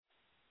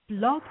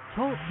Blog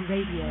Talk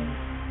Radio.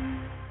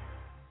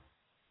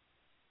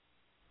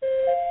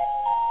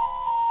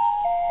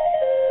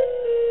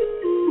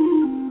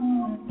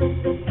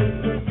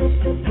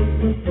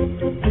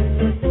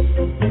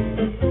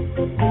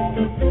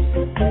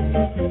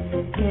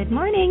 Good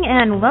morning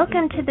and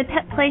welcome to the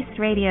Pet Place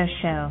Radio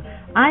Show.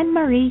 I'm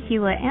Marie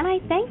Hulett and I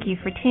thank you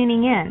for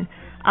tuning in.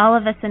 All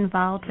of us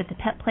involved with the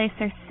Pet Place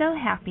are so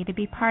happy to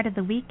be part of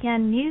the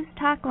weekend News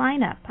Talk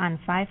lineup on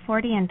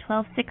 540 and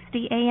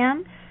 1260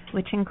 AM,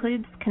 which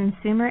includes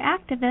consumer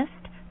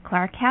activist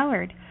Clark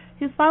Howard,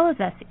 who follows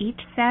us each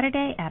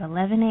Saturday at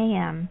 11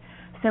 a.m.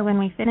 So when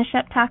we finish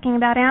up talking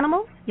about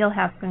animals, you'll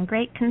have some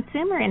great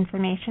consumer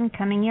information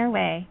coming your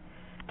way.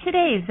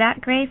 Today,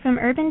 Zach Gray from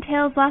Urban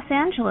Tales Los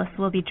Angeles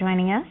will be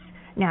joining us.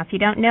 Now, if you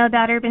don't know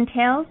about Urban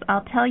Tales,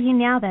 I'll tell you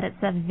now that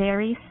it's a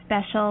very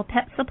special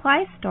pet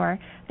supply store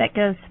that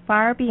goes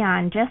far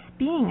beyond just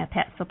being a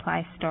pet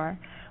supply store.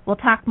 We'll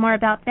talk more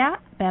about that,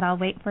 but I'll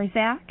wait for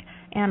Zach.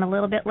 And a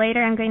little bit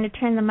later, I'm going to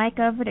turn the mic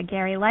over to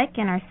Gary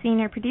Lykin, our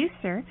senior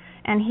producer,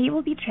 and he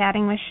will be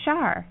chatting with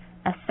Char,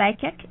 a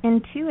psychic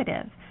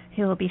intuitive,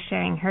 who will be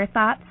sharing her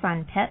thoughts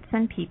on pets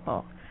and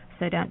people.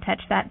 So don't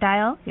touch that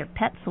dial. Your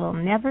pets will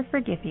never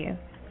forgive you.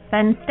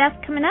 Fun stuff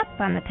coming up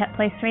on the Pet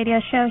Place Radio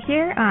Show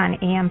here on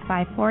AM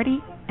 540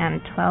 and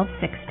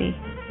 1260.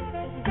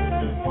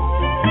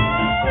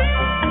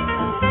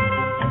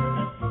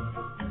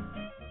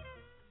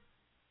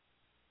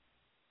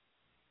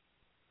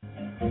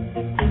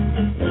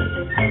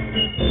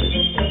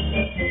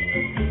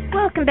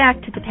 Welcome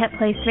back to the Pet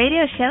Place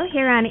Radio Show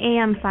here on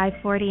AM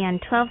 540 and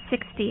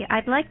 1260.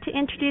 I'd like to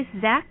introduce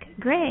Zach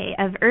Gray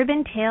of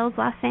Urban Tales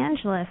Los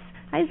Angeles.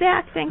 Hi,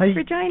 Zach. Thanks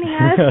for joining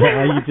us.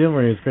 How you doing,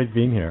 Maria? It's great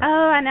being here.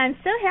 Oh, and I'm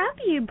so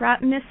happy you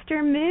brought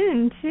Mr.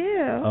 Moon,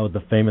 too. Oh, the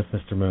famous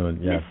Mr.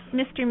 Moon, yes.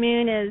 Mr.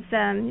 Moon is,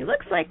 he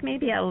looks like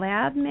maybe a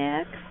lab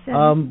mix.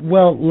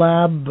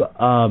 Lab,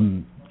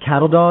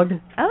 cattle dog.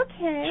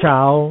 Okay.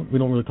 Chow. We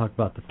don't really talk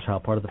about the Chow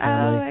part of the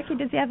family. Oh,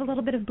 okay. Does he have a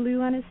little bit of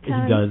blue on his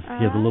tongue? He does.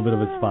 He has a little bit of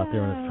a spot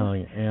there on his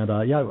tongue.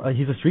 And,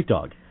 he's a street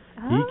dog.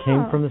 He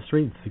came from the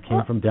streets. He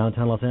came from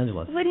downtown Los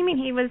Angeles. What do you mean?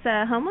 He was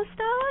a homeless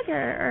dog,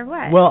 or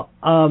what? Well,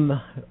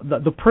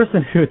 the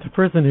person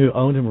who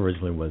owned him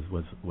originally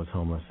was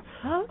homeless.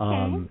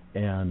 Okay.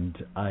 And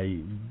I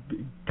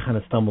kind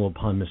of stumbled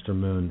upon Mr.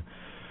 Moon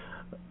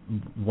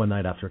one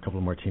night after a couple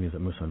of martinis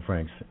at Musso and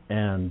Frank's,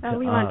 and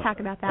we want to talk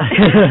about that.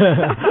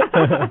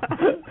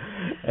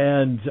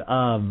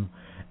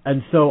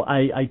 and so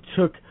I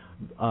took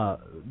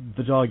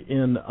the dog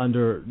in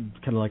under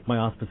kind of like my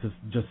auspices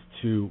just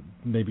to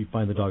maybe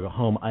find the dog a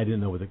home. I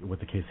didn't know what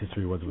the case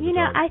history was with the dog. You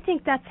know, I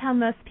think that's how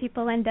most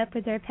people end up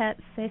with their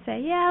pets. They say,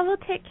 yeah, we'll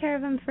take care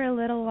of him for a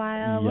little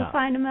while. We'll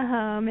find him a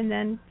home. And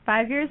then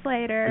 5 years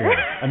later.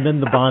 Yeah. And then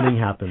the bonding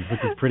happens, which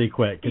is pretty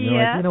quick. And you're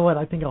like, you know what,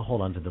 I think I'll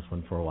hold on to this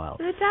one for a while.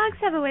 The dogs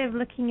have a way of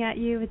looking at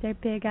you with their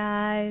big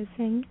eyes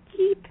and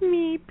keep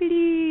me,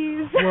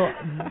 please. Well,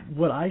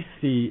 what I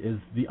see is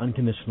the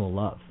unconditional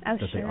love that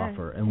they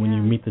offer. And when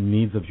you meet the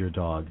needs of your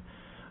dog,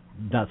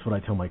 that's what I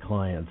tell my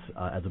clients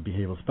as a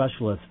behavioral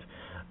specialist.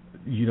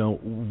 You know,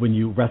 when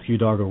you rescue a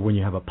dog or when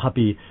you have a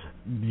puppy,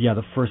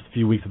 the first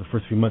few weeks or the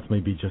first few months may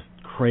be just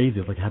crazy.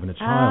 It's like having a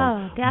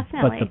child. Oh,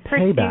 definitely. But the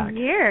payback. First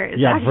few years.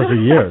 Yeah, the first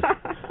few years.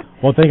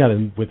 Well, thank God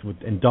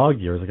in dog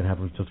years, it can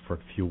happen just for a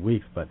few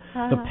weeks. But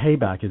the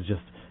payback is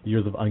just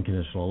years of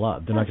unconditional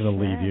love. They're not going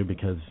to leave you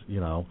because,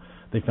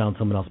 they found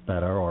someone else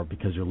better, or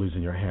because you're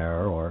losing your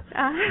hair, or,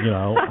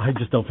 I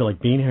just don't feel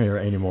like being here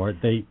anymore.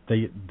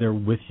 They're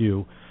with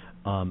you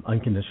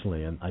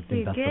unconditionally, and I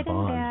think that's the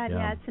bond.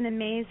 Yeah, it's an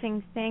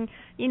amazing thing.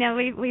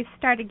 We've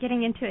started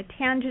getting into a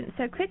tangent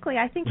so quickly.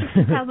 I think we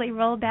should probably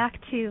roll back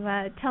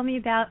to tell me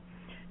about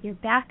your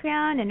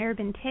background and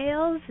Urban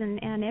Tales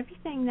and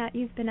everything that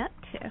you've been up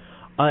to.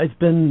 It's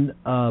been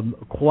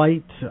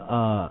quite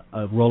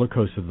a roller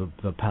coaster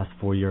the past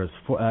 4 years.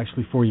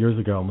 4 years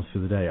ago, almost to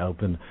the day, I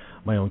opened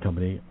my own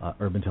company,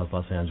 Urban Tales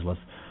Los Angeles,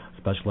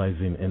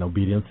 specializing in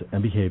obedience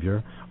and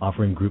behavior,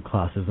 offering group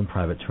classes and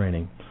private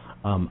training.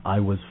 I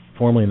was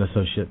formerly an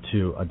associate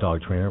to a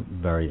dog trainer,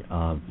 very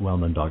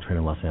well-known dog trainer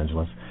in Los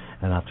Angeles,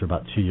 and after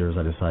about 2 years,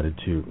 I decided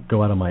to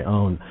go out on my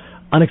own,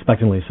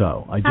 unexpectedly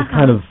so. I just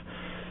kind of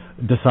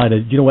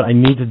decided, you know what, I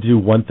need to do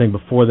one thing.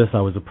 Before this, I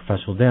was a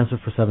professional dancer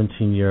for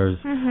 17 years,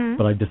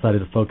 but I decided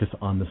to focus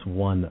on this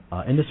one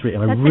industry,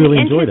 and I really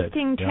enjoyed it. That's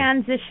an interesting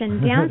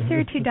transition,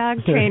 dancer to dog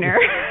trainer.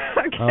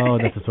 Okay. Oh,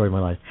 that's the story of my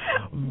life.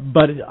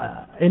 But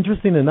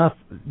interesting enough,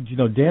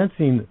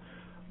 dancing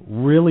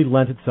really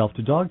lent itself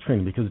to dog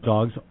training because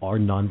dogs are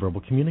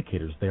nonverbal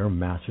communicators. They are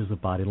masters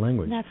of body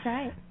language. That's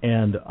right.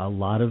 And a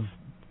lot of,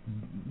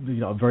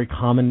 a very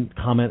common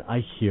comment I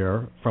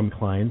hear from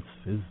clients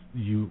is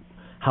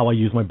how I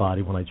use my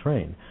body when I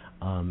train.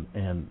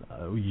 And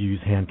we use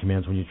hand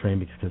commands when you train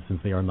because since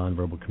they are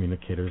nonverbal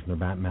communicators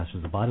and they're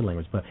masters of body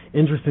language. But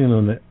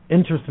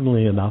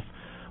interestingly enough,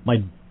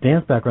 my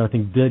dance background I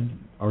think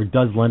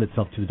does lend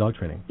itself to the dog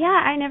training. Yeah,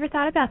 I never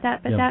thought about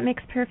that, but that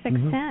makes perfect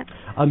sense.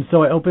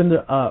 So I opened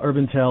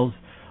Urban Tales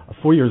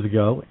 4 years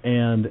ago,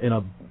 and in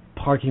a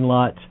parking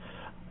lot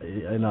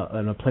in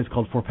a place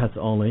called For Pets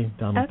Only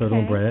down in Third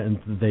and Brea, and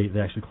they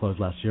actually closed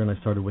last year. And I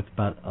started with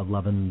about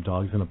 11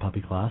 dogs in a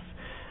puppy class,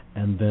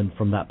 and then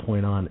from that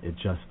point on, it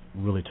just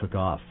really took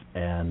off.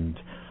 And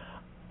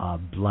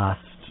last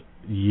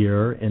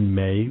year in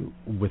May,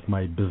 with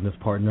my business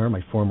partner,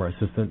 my former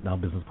assistant, now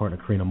business partner,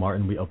 Karina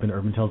Martin, we opened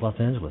Urban Tales Los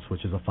Angeles,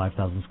 which is a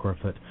 5,000 square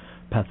foot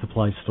pet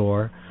supply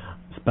store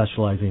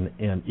specializing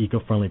in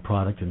eco-friendly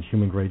product and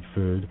human-grade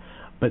food.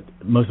 But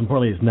most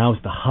importantly,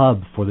 it's the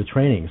hub for the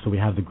training. So we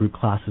have the group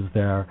classes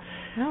there.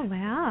 Oh,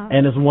 wow.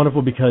 And it's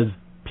wonderful because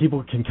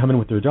people can come in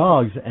with their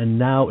dogs, and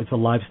now it's a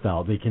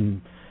lifestyle. They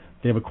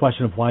have a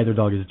question of why their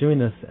dog is doing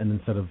this, and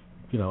instead of,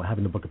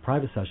 having to book a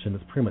private session,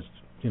 it's pretty much,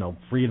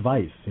 free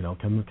advice.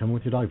 Come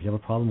with your dog. If you have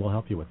a problem, we'll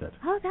help you with it.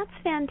 Oh, that's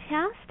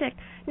fantastic.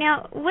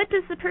 Now, what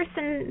does the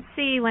person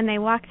see when they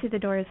walk through the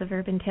doors of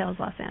Urban Tales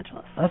Los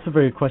Angeles? That's a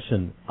very good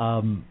question.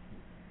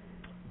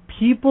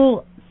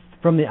 People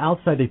from the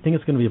outside, they think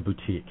it's going to be a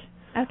boutique.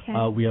 Okay.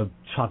 We have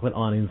chocolate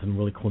awnings and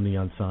really cool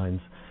neon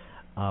signs.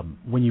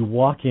 When you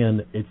walk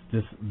in, it's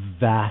this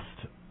vast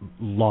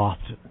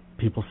loft,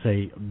 people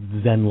say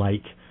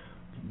Zen-like,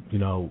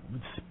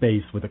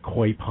 space with a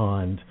koi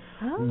pond,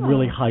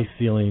 really high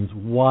ceilings,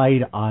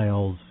 wide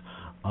aisles,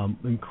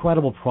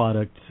 incredible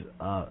product,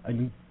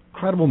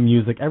 incredible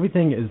music.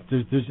 Everything is,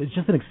 it's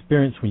just an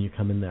experience when you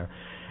come in there.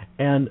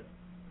 And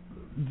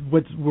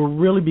what we're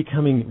really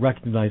becoming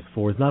recognized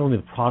for is not only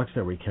the products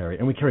that we carry,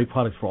 and we carry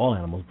products for all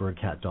animals, bird,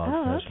 cat, dog,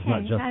 fish. It's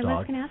not just I dog.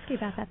 was going to ask you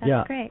about that.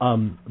 That's great.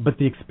 But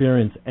the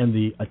experience and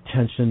the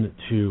attention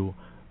to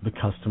the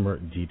customer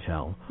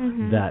detail,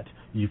 that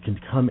you can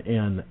come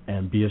in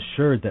and be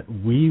assured that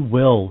we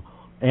will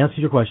answer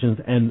your questions,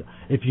 and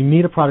if you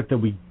need a product that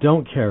we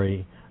don't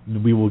carry,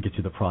 we will get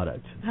you the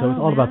product. So it's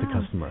all about the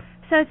customer.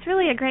 So it's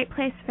really a great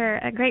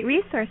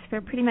resource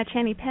for pretty much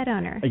any pet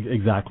owner.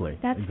 Exactly.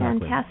 That's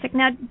fantastic.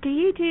 Now, do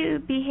you do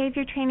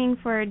behavior training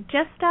for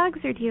just dogs,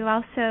 or do you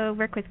also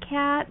work with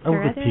cats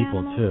or other animals? I work with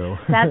people too.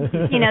 That's,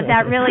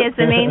 that really is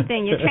the main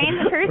thing. You train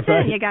the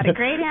person, you got a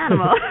great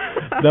animal.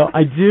 No,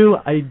 I do.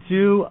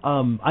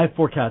 I have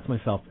 4 cats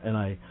myself, and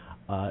I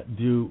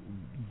do.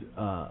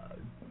 I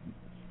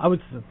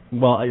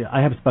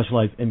have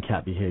specialized in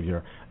cat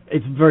behavior.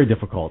 It's very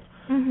difficult.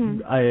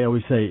 I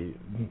always say,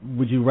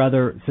 would you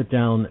rather sit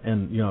down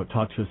and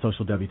talk to a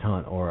social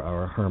debutante or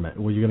a hermit?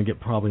 Well, you're going to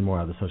get probably more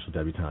out of the social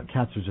debutante.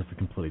 Cats are just a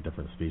completely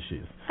different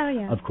species. Oh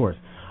yeah. Of course.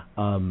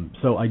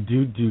 So I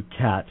do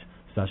cat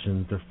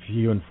sessions. They're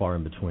few and far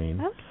in between.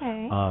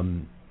 Okay.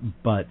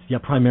 But yeah,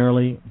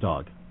 primarily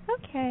dog.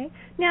 Okay.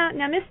 Now,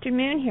 Mr.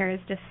 Moon here is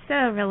just so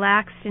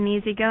relaxed and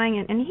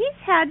easygoing, and he's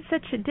had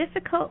such a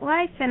difficult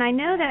life. And I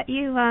know that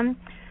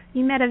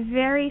you met a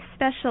very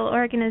special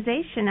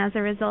organization as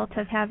a result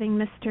of having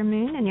Mr.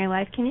 Moon in your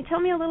life. Can you tell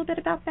me a little bit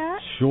about that?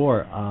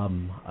 Sure.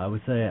 I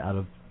would say out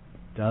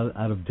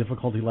of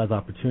difficulty lies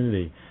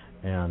opportunity,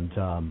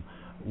 and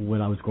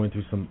when I was going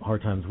through some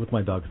hard times with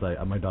my dog, because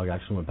my dog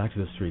actually went back to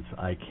the streets,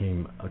 I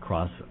came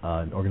across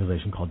an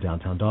organization called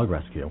Downtown Dog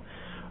Rescue,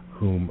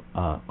 whom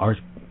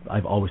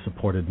I've always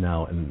supported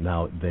now, and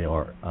now they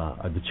are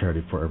the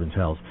charity for Urban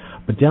Tales.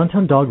 But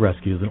Downtown Dog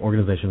Rescue is an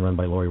organization run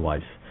by Lori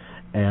Weiss,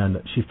 and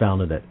she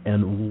founded it,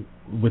 and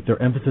with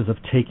their emphasis of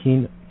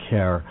taking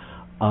care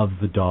of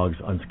the dogs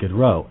on Skid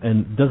Row.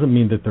 And doesn't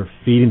mean that they're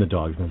feeding the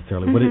dogs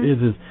necessarily. What it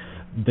is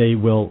they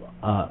will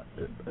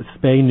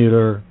spay,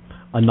 neuter,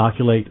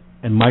 inoculate,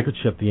 and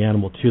microchip the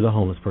animal to the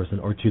homeless person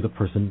or to the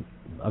person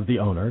of the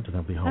owner, doesn't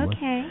have to be homeless.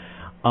 Okay.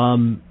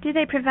 Do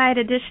they provide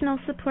additional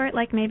support,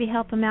 like maybe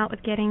help them out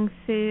with getting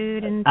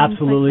food and things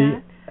Absolutely.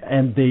 like that?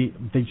 And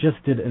they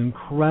just did an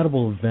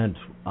incredible event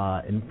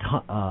I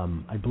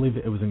believe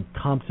it was in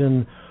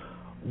Compton,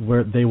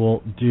 where they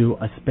will do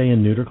a spay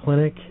and neuter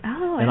clinic.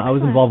 Oh, and excellent. I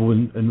was involved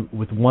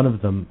with one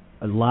of them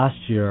last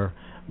year,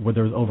 where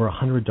there was over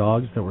 100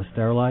 dogs that were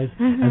sterilized,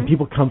 and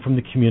people come from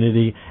the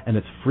community, and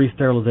it's free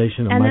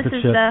sterilization and microchip. And this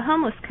is the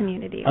homeless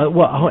community.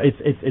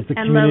 It's a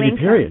community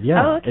period.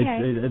 Yeah. Oh,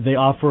 okay.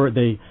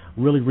 They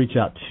really reach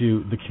out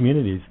to the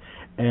communities,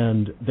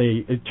 and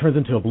it turns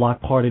into a block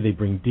party. They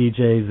bring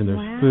DJs, and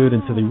there's food,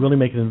 and so they really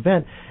make it an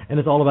event, and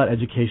it's all about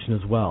education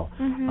as well.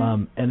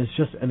 And it's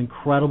just an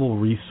incredible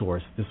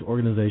resource. This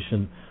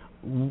organization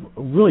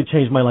really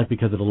changed my life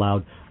because it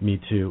allowed me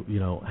to,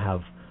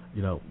 have,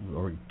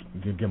 or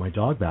get my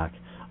dog back.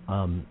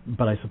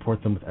 But I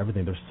support them with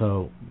everything.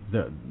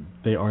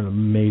 They are an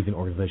amazing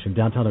organization.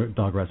 Downtown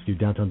Dog Rescue,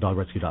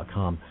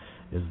 downtowndogrescue.com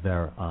is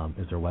their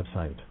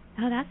website.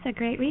 Oh, that's a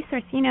great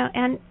resource.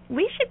 And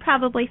we should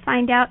probably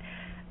find out,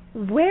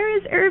 where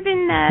is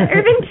Urban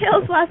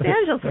Tales Los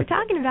Angeles? We're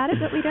talking about it,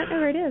 but we don't know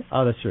where it is.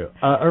 Oh, that's true.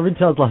 Urban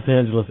Tales Los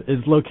Angeles is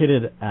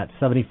located at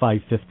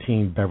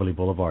 7515 Beverly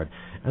Boulevard,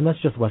 and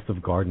that's just west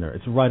of Gardner.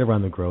 It's right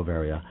around the Grove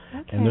area.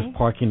 Okay. And there's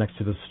parking next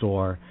to the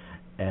store,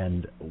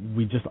 and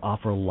we just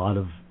offer a lot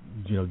of,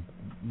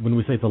 when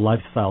we say it's a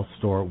lifestyle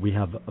store, we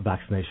have a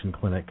vaccination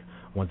clinic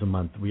once a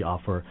month. We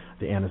offer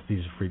the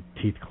anesthesia-free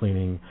teeth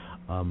cleaning.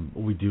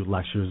 We do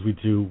lectures. We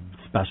do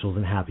specials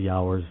and happy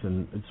hours,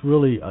 and it's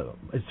really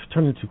it's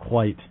turned into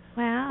quite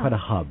quite a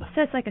hub.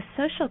 So it's like a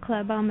social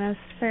club almost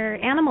for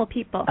animal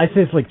people. I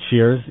say it's like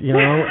Cheers, you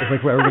know? It's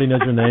like where everybody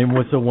knows your name.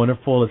 What's so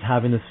wonderful is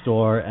having a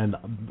store and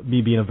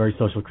me being a very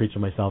social creature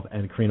myself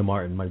and Karina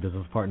Martin, my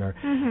business partner.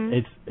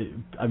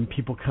 I mean,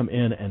 people come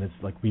in and it's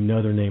like we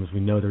know their names, we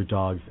know their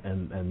dogs,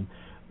 and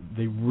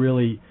they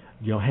really,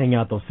 hang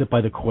out. They'll sit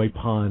by the koi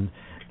pond.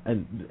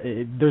 And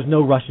there's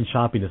no rush in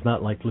shopping. It's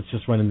not like let's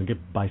just run in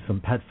and buy some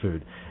pet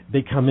food.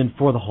 They come in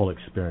for the whole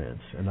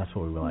experience, and that's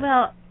what we like.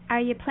 Well, are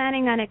you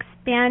planning on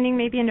expanding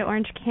maybe into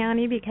Orange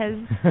County because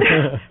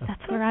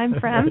that's where I'm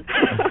from?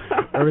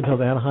 Urban Tales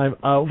Anaheim.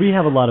 We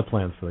have a lot of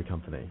plans for the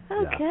company.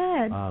 Oh,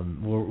 good.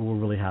 We're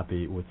really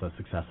happy with the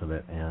success of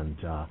it, and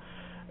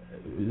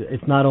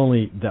it's not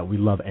only that we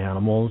love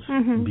animals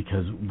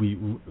because we,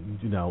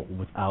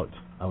 without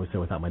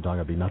my dog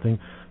I'd be nothing.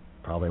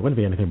 Probably I wouldn't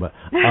be anything, but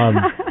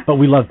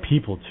we love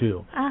people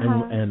too,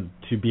 and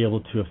to be able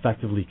to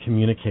effectively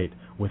communicate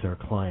with our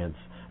clients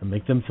and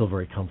make them feel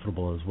very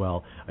comfortable as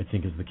well, I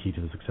think is the key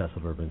to the success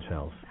of Urban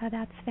Tales. Oh,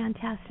 that's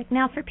fantastic.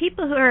 Now, for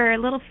people who are a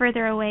little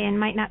further away and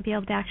might not be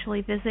able to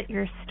actually visit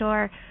your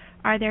store,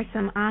 are there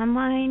some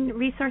online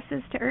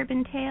resources to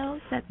Urban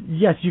Tales?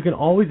 Yes, you can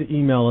always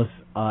email us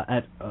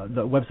at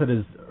the website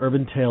is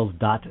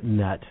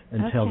urbantales.net,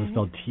 and Tales is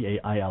spelled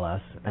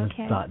Tails, and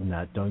it's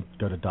 .net. Don't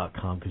go to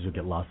 .com because you'll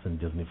get lost in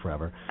Disney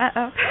forever.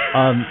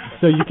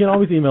 So you can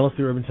always email us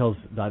through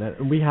urbantales.net,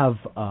 and we have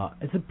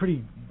it's a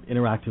pretty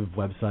interactive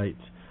website.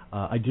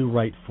 I do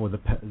write for the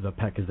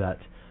Pet Gazette,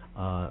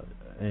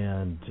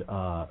 and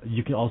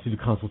you can also do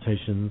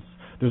consultations.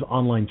 There's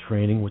online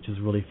training, which is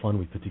really fun.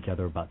 We put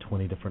together about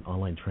 20 different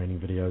online training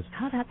videos,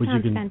 which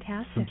you can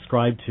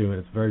subscribe to, and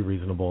it's very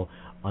reasonable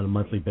on a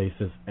monthly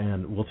basis,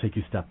 and we'll take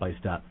you step by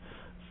step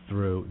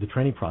through the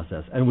training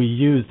process. And we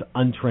used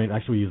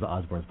we use the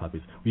Osborne's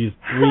puppies. We used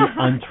 3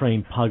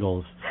 untrained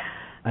puggles,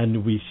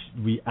 and we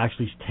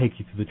actually take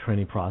you through the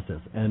training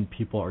process, and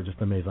people are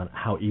just amazed on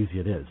how easy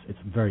it is. It's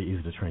very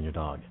easy to train your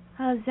dog.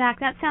 Oh, Zach,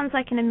 that sounds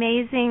like an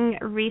amazing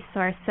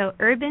resource. So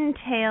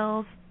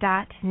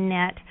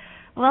urbantales.net.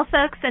 Well,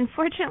 folks,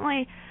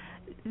 unfortunately,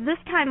 this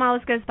time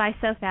always goes by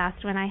so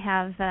fast when I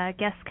have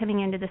guests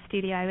coming into the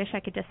studio. I wish I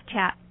could just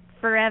chat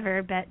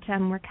forever, but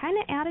we're kind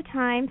of out of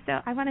time.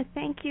 So I want to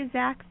thank you,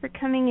 Zach, for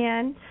coming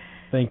in.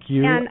 Thank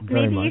you and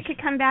very maybe much. You could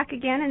come back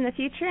again in the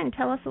future and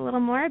tell us a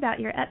little more about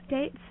your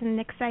updates and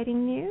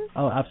exciting news.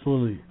 Oh,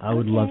 absolutely. I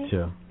would love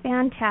to.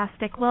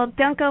 Fantastic. Well,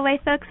 don't go away,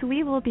 folks.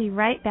 We will be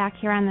right back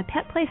here on the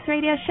Pet Place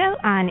Radio Show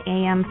on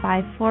AM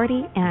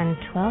 540 and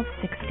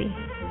 1260.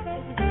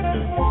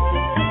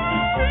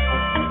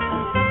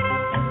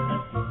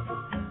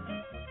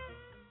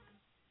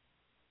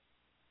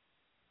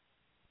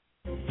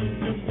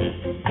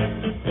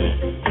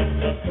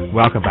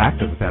 Welcome back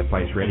to the Pet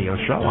Place Radio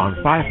Show on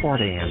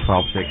 540 and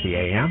 1260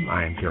 AM.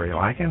 I'm Gary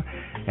Lycan,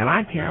 and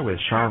I'm here with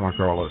Char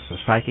Margolis, a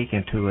psychic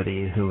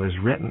intuitive who has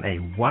written a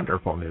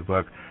wonderful new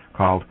book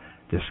called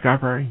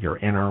Discover Your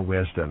Inner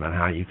Wisdom and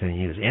How You Can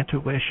Use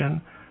Intuition,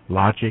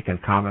 Logic,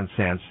 and Common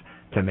Sense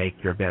to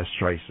Make Your Best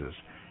Choices.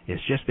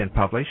 It's just been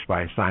published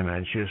by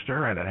Simon &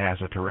 Schuster, and it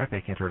has a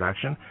terrific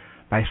introduction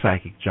by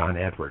psychic John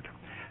Edward.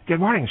 Good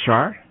morning,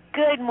 Char.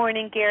 Good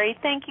morning, Gary.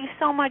 Thank you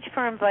so much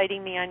for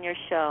inviting me on your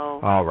show.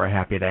 Oh, we're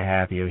happy to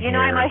have you here. You know,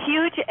 I'm a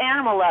huge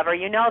animal lover.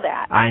 You know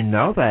that. I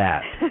know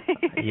that.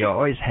 You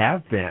always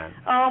have been.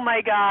 Oh,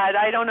 my God.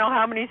 I don't know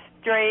how many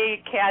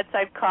stray cats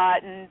I've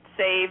caught and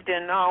saved,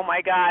 and oh,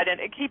 my God.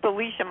 And I keep a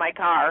leash in my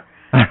car.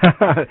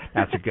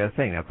 That's a good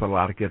thing. That's what a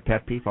lot of good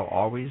pet people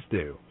always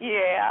do.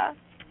 Yeah.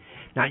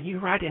 Now, you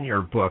write in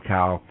your book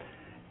how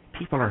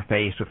people are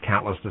faced with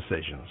countless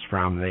decisions,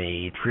 from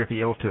the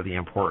trivial to the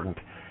important,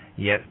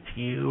 yet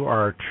you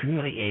are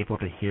truly able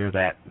to hear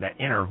that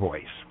inner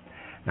voice.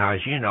 Now,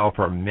 as you know,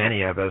 for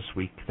many of us,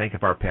 we think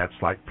of our pets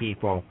like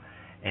people,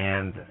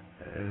 and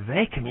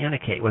they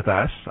communicate with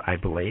us, I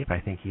believe. I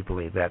think you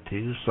believe that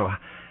too. So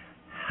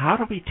how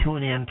do we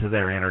tune in to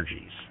their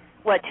energies?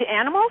 What, to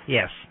animals?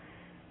 Yes.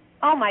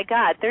 Oh, my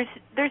God.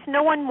 There's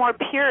no one more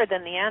pure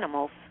than the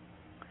animals.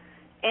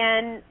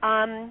 And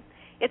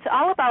it's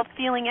all about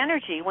feeling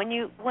energy. When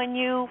you tune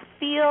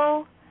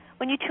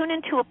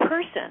into a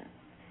person,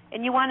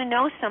 and you want to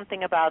know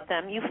something about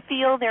them, you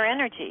feel their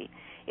energy.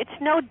 It's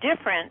no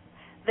different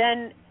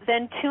than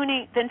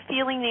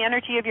feeling the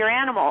energy of your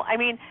animal. I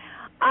mean,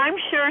 I'm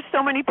sure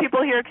so many people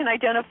here can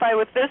identify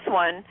with this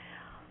one.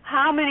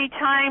 How many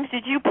times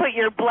did you put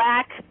your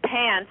black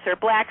pants or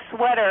black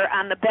sweater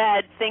on the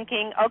bed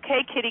thinking,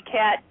 okay, kitty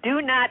cat,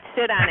 do not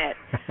sit on it.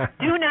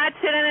 Do not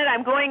sit on it.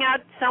 I'm going out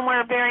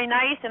somewhere very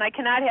nice, and I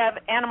cannot have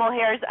animal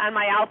hairs on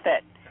my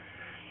outfit.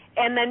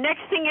 And the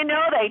next thing you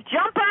know, they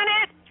jump on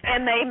it,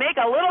 and they make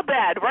a little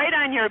bed right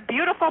on your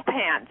beautiful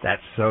pants.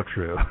 That's so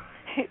true.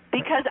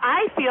 Because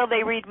I feel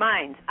they read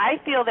minds.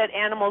 I feel that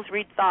animals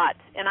read thoughts,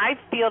 and I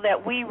feel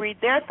that we read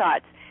their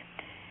thoughts.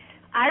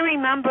 I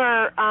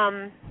remember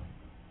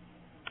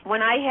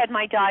when I had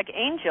my dog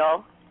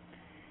Angel,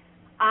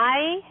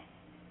 I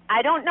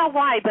don't know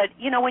why, but,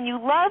 you know, when you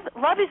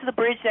love is the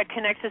bridge that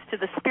connects us to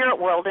the spirit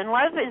world, and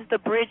love is the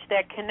bridge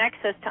that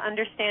connects us to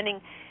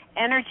understanding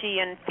energy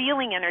and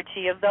feeling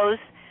energy of those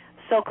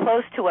so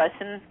close to us,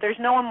 and there's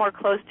no one more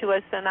close to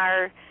us than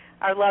our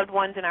loved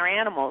ones and our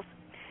animals.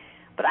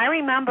 But I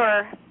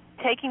remember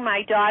taking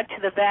my dog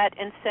to the vet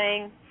and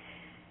saying,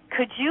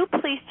 could you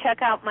please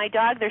check out my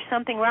dog? There's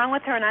something wrong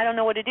with her, and I don't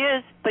know what it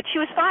is. But she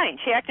was fine.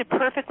 She acted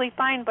perfectly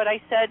fine, but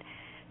I said,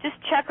 just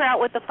check her out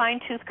with a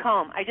fine-tooth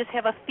comb. I just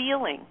have a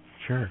feeling.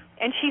 Sure.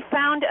 And she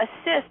found a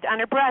cyst on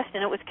her breast,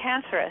 and it was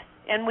cancerous.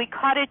 And we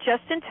caught it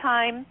just in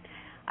time.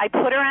 I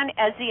put her on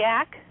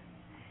Eziac,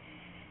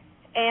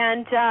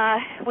 and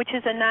which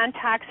is a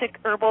non-toxic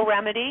herbal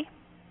remedy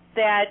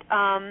that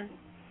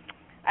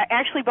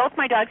actually both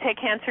my dogs had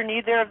cancer.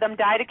 Neither of them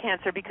died of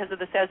cancer because of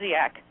this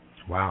Eziac.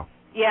 Wow.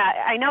 Yeah,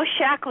 I know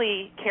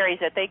Shackley carries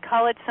it. They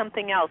call it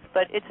something else,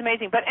 but it's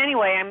amazing. But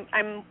anyway,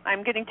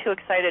 I'm getting too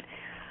excited.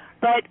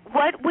 But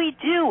what we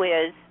do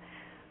is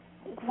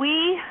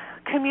we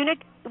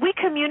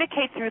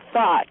communicate through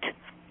thought.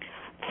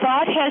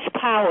 Thought has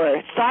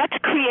power. Thoughts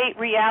create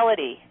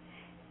reality,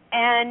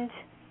 and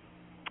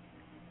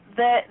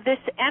this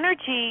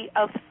energy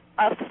of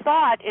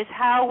thought is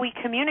how we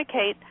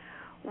communicate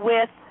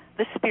with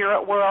the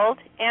spirit world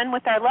and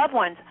with our loved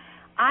ones.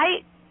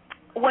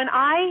 When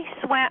I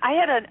swam,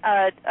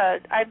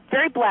 I'm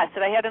very blessed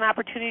that I had an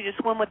opportunity to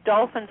swim with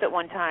dolphins at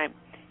one time,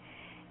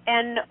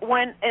 and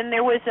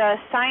there was a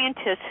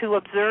scientist who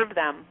observed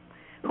them,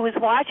 who was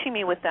watching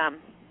me with them,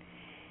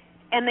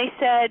 and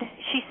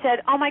she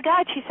said, oh my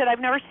God, she said, I've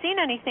never seen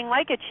anything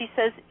like it. She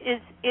says,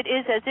 it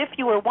is as if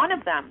you were one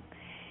of them.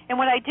 And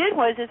what I did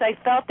was I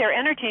felt their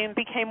energy and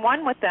became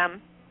one with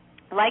them,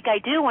 like I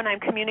do when I'm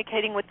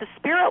communicating with the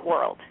spirit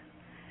world.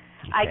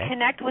 Okay. I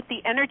connect with the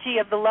energy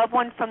of the loved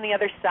one from the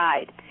other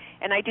side,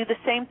 and I do the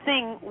same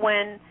thing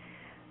when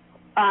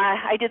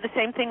I did the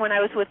same thing when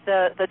I was with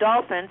the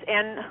dolphins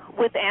and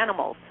with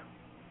animals.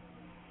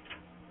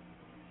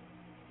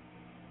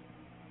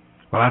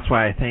 Well, that's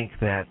why I think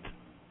that,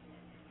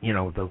 you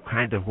know, the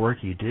kind of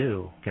work you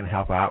do can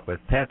help out with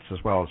pets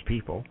as well as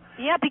people.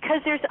 Yeah,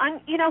 because there's,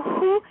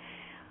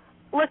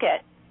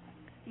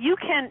 you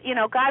can,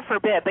 God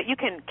forbid, but you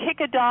can kick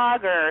a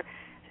dog or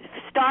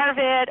starve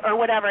it or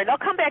whatever. They'll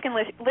come back and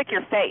lick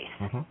your face.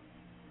 Mm-hmm.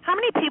 How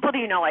many people do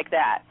you know like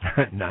that?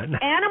 None.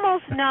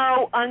 Animals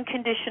know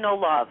unconditional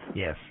love.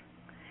 Yes.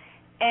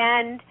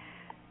 And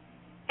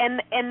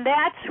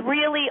that's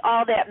really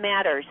all that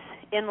matters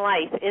in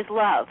life is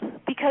love.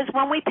 Because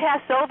when we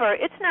pass over,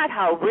 it's not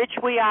how rich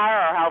we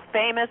are or how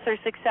famous or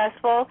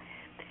successful.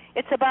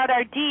 It's about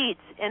our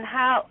deeds and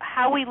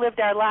how we lived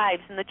our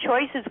lives and the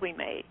choices we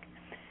make.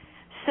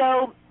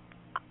 So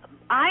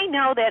I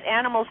know that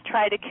animals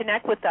try to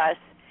connect with us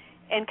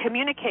and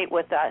communicate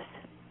with us.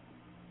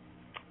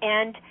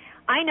 And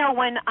I know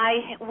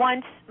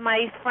once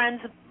my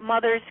friend's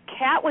mother's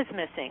cat was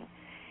missing,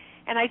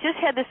 and I just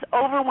had this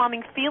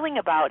overwhelming feeling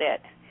about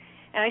it.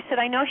 And I said,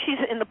 I know she's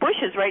in the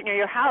bushes right near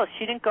your house.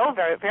 She didn't go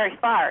very, very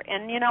far.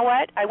 And you know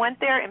what? I went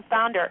there and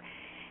found her.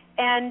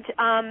 And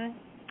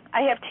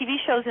I have TV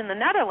shows in the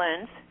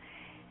Netherlands,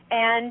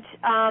 and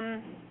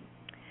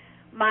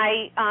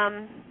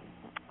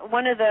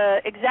one of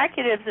the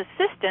executive's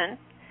assistant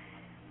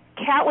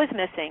cat was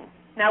missing.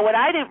 Now, what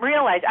I didn't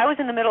realize, I was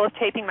in the middle of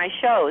taping my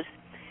shows,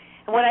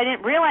 and what I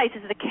didn't realize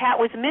is the cat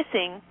was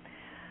missing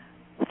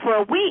for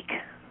a week.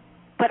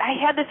 But I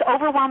had this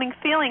overwhelming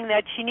feeling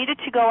that she needed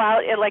to go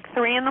out at like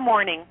 3 in the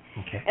morning,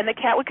 okay, and the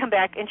cat would come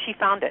back, and she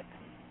found it.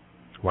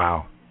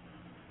 Wow.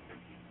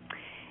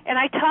 And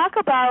I talk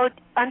about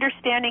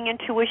understanding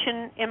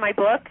intuition in my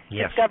book,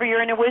 yes, Discover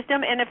Your Inner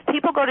Wisdom. And if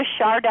people go to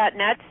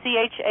char.net,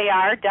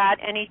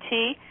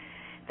 CHAR.net,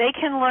 they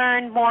can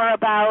learn more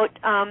about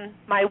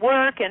my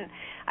work. And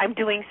I'm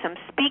doing some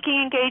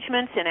speaking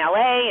engagements in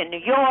L.A. and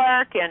New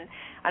York and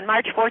on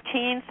March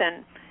 14th.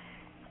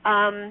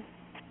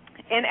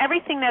 And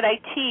everything that I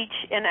teach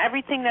and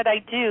everything that I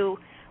do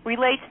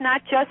relates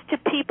not just to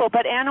people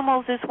but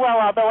animals as well,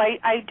 although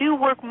I do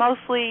work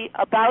mostly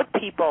about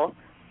people.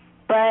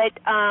 But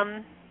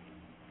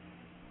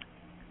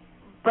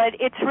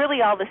it's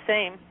really all the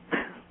same.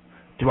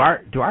 Do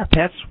our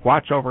pets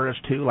watch over us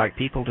too, like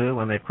people do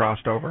when they've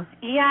crossed over?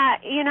 Yeah,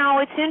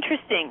 it's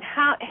interesting.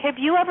 Have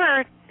you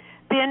ever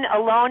been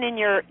alone in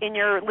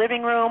your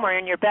living room or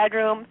in your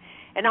bedroom,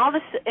 and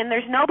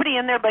there's nobody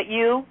in there but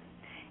you,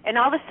 and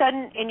all of a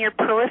sudden in your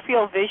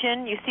peripheral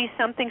vision you see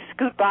something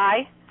scoot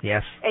by?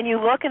 Yes. And you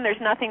look and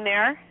there's nothing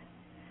there?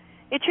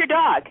 It's your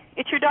dog.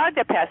 It's your dog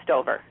that passed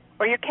over,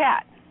 or your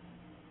cat.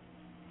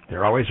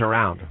 They're always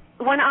around.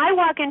 When I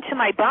walk into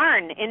my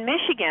barn in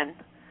Michigan,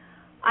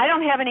 I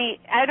don't have any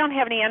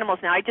animals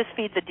now. I just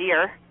feed the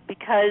deer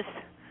because,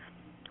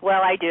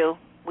 well, I do.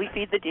 We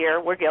feed the deer.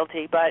 We're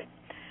guilty, but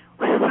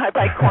I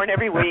buy corn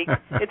every week.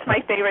 It's my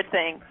favorite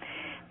thing.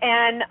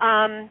 And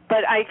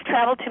but I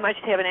travel too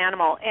much to have an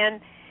animal. And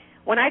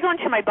when I go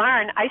into my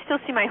barn, I still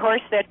see my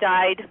horse that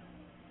died,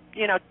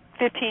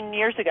 15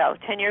 years ago,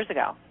 10 years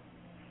ago.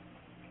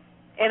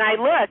 And I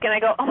look and I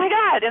go, oh my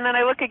God! And then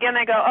I look again and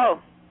I go,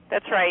 oh,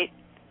 that's right.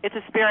 It's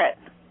a spirit.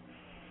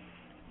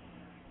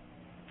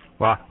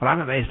 Well, what I'm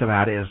amazed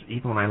about is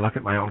even when I look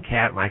at my own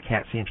cat, my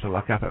cat seems to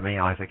look up at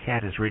me like the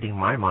cat is reading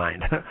my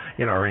mind,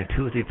 or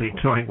intuitively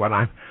knowing what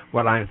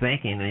I'm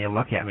thinking. And he'll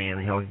look at me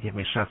and he'll give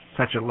me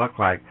such a look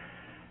like,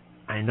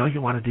 I know you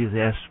want to do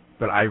this,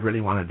 but I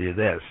really want to do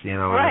this.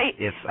 Right.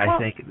 I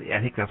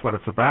think that's what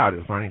it's about,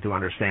 is learning to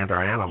understand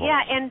our animals.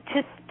 Yeah, and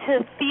to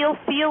feel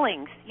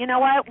feelings. You know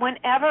what?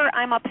 Whenever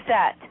I'm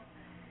upset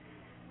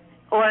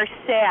or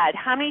sad,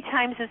 how many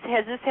times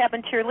has this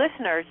happened to your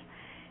listeners?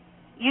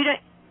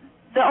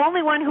 The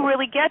only one who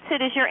really gets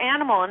it is your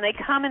animal, and they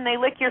come and they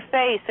lick your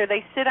face, or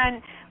they sit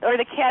on, or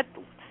the cat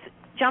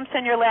jumps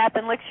on your lap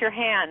and licks your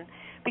hand,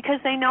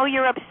 because they know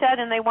you're upset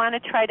and they want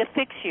to try to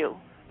fix you.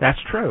 That's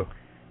true.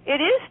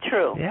 It is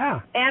true.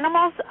 Yeah.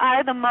 Animals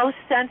are the most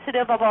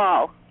sensitive of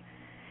all,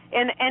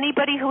 and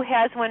anybody who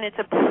has one, it's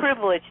a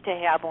privilege to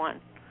have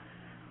one.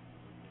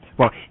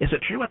 Well, is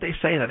it true what they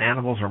say that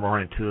animals are more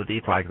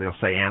intuitive? Like they'll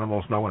say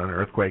animals know when an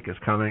earthquake is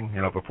coming,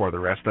 before the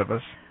rest of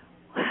us?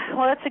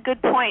 Well, that's a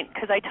good point,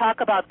 because I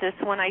talk about this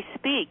when I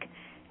speak.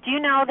 Do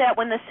you know that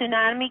when the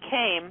tsunami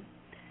came,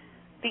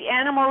 the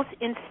animals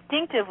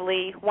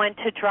instinctively went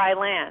to dry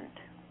land?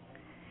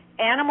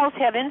 Animals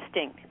have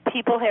instinct.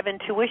 People have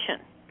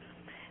intuition.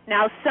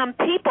 Now, some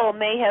people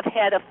may have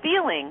had a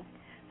feeling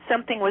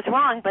something was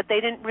wrong, but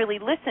they didn't really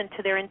listen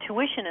to their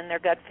intuition and their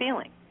gut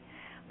feeling.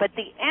 But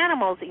the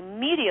animals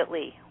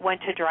immediately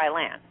went to dry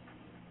land.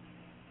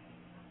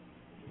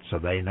 So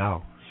they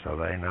know.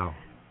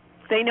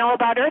 They know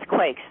about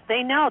earthquakes.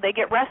 They know. They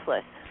get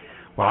restless.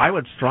 Well, I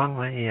would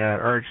strongly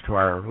urge to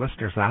our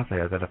listeners out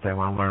there that if they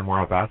want to learn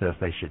more about this,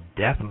 they should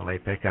definitely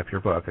pick up your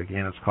book.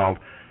 Again, it's called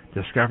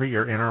Discover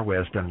Your Inner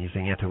Wisdom,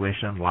 Using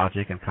Intuition,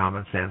 Logic, and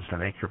Common Sense to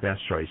Make Your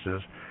Best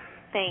Choices.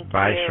 Thank you.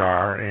 By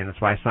Char, and it's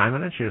by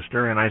Simon &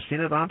 Schuster, and I've seen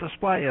it on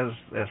display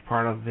as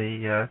part of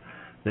the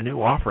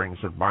new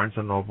offerings at Barnes &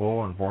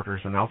 Noble and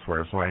Borders and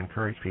elsewhere. So I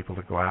encourage people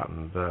to go out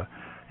and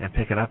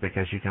pick it up,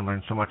 because you can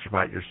learn so much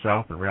about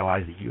yourself and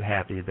realize that you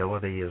have the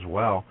ability as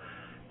well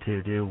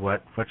to do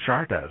what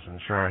Char does. And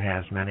Char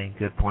has many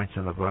good points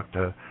in the book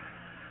to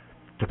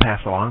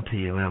pass along to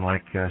you. And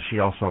like she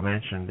also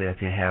mentioned,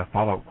 if you have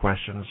follow-up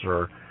questions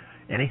or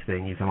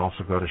anything, you can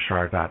also go to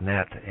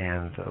char.net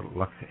and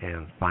look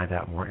and find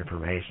out more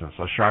information.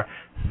 So Char,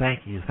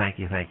 thank you so much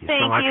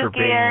for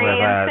being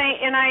with us.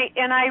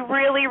 And I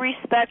really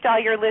respect all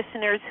your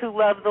listeners who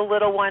love the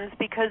little ones,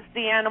 because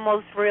the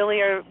animals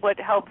really are what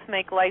helps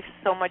make life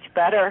so much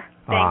better.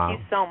 Thank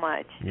you so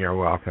much. You're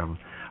welcome.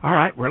 All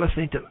right, we're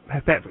listening to the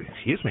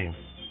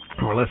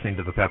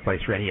Pet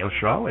Place Radio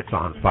Show. It's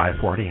on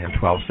 540 and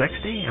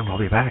 1260, and we'll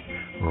be back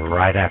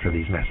right after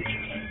these messages.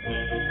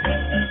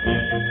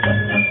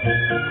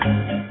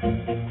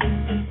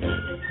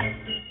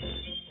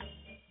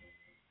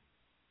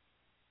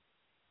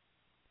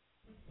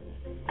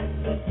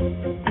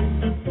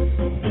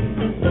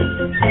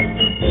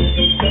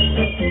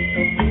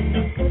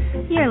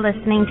 You're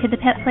listening to the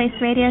Pet Place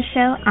Radio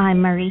Show.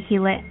 I'm Marie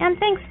Hulett, and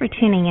thanks for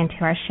tuning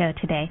into our show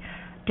today.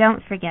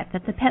 Don't forget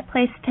that the Pet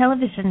Place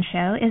television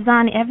show is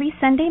on every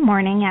Sunday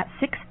morning at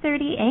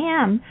 6:30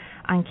 a.m.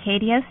 on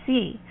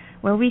KDOC,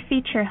 where we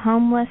feature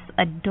homeless,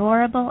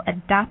 adorable,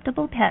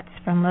 adoptable pets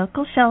from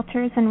local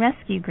shelters and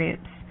rescue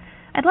groups.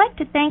 I'd like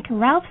to thank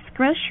Ralph's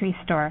Grocery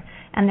Store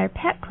and their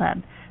Pet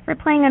Club for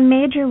playing a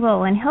major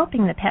role in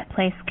helping the Pet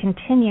Place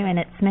continue in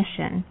its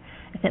mission.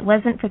 If it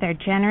wasn't for their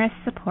generous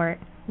support,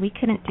 we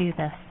couldn't do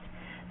this.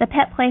 The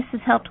Pet Place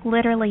has helped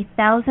literally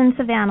thousands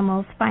of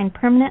animals find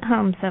permanent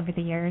homes over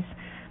the years,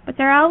 but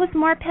there are always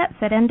more pets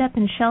that end up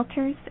in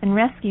shelters and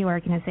rescue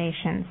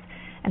organizations,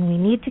 and we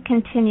need to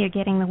continue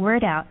getting the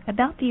word out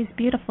about these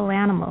beautiful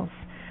animals.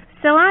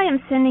 So I am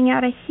sending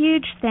out a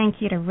huge thank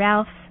you to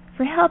Ralph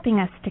for helping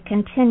us to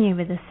continue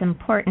with this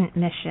important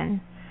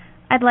mission.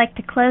 I'd like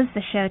to close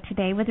the show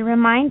today with a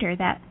reminder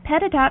that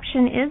pet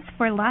adoption is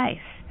for life.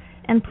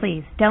 And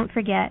please, don't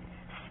forget,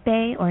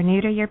 spay or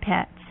neuter your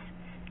pets.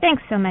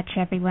 Thanks so much,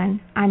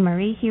 everyone. I'm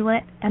Marie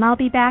Hulett, and I'll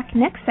be back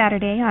next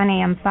Saturday on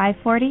AM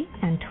 540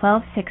 and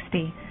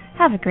 1260.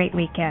 Have a great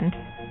weekend.